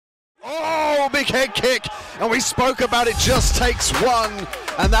big head kick, and we spoke about it just takes one,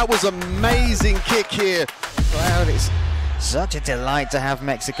 and that was amazing kick here. Well, it's such a delight to have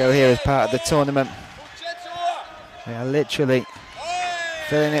Mexico here as part of the tournament. They are literally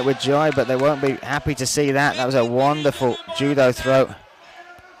filling it with joy, but they won't be happy to see that. That was a wonderful judo throw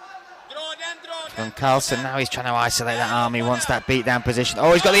from Carlson. Now he's trying to isolate that arm. He wants that beatdown position.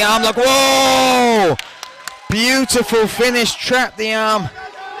 Oh, he's got the arm lock. Whoa! Beautiful finish, trapped the arm.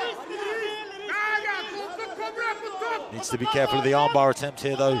 Needs to be careful of the armbar attempt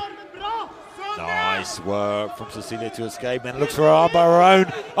here, though. Nice work from Cecilia to escape, and looks for an armbar her own.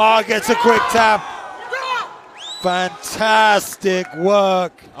 Oh, gets a quick tap. Fantastic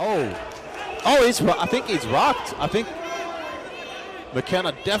work. I think he's rocked. I think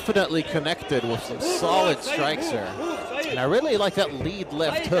McKenna definitely connected with some solid strikes there. And I really like that lead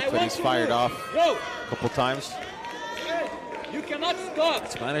left hook that he's fired off a couple times. You cannot stop.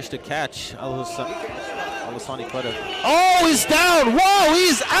 He's managed to catch Alasani Cueta. Oh, he's down. Whoa,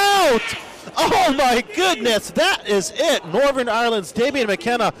 he's out. Oh my goodness, that is it. Northern Ireland's Damien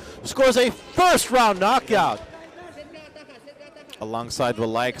McKenna scores a first round knockout. Alongside the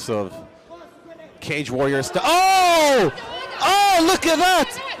likes of Cage Warriors. Oh, look at that.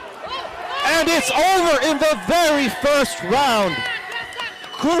 And it's over in the very first round.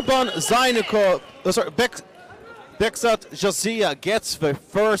 Kurban Zainukov, Beksat Jazia gets the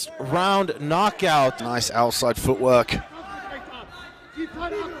first round knockout. Nice outside footwork.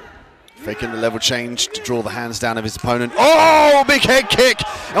 Faking the level change to draw the hands down of his opponent. Oh, big head kick.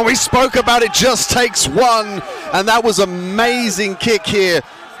 And we spoke about it just takes one. And that was amazing kick here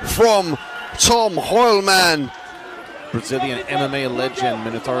from Tom Hoylman. Brazilian MMA legend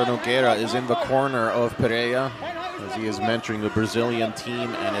Minotauro Nogueira is in the corner of Pereira as he is mentoring the Brazilian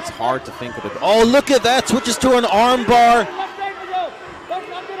team, and it's hard to think of it. Oh, look at that, switches to an arm bar.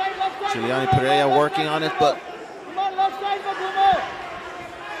 Giuliani Pereira working on it, but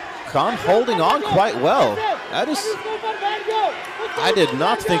Khan holding on quite well. I did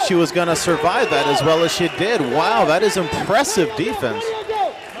not think she was going to survive that as well as she did. Wow, that is impressive defense.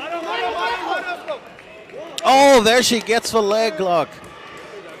 Oh, there she gets the leg lock.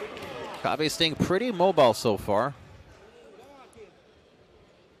 Kave staying pretty mobile so far.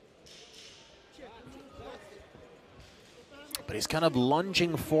 But he's kind of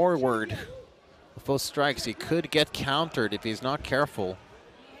lunging forward with those strikes. He could get countered if he's not careful.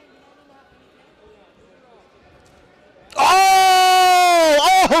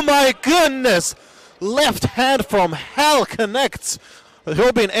 Oh my goodness! Left hand from hell connects.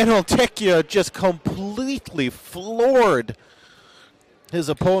 Robin Enoltekia just completely floored his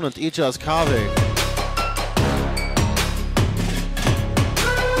opponent, Ijaz Kave.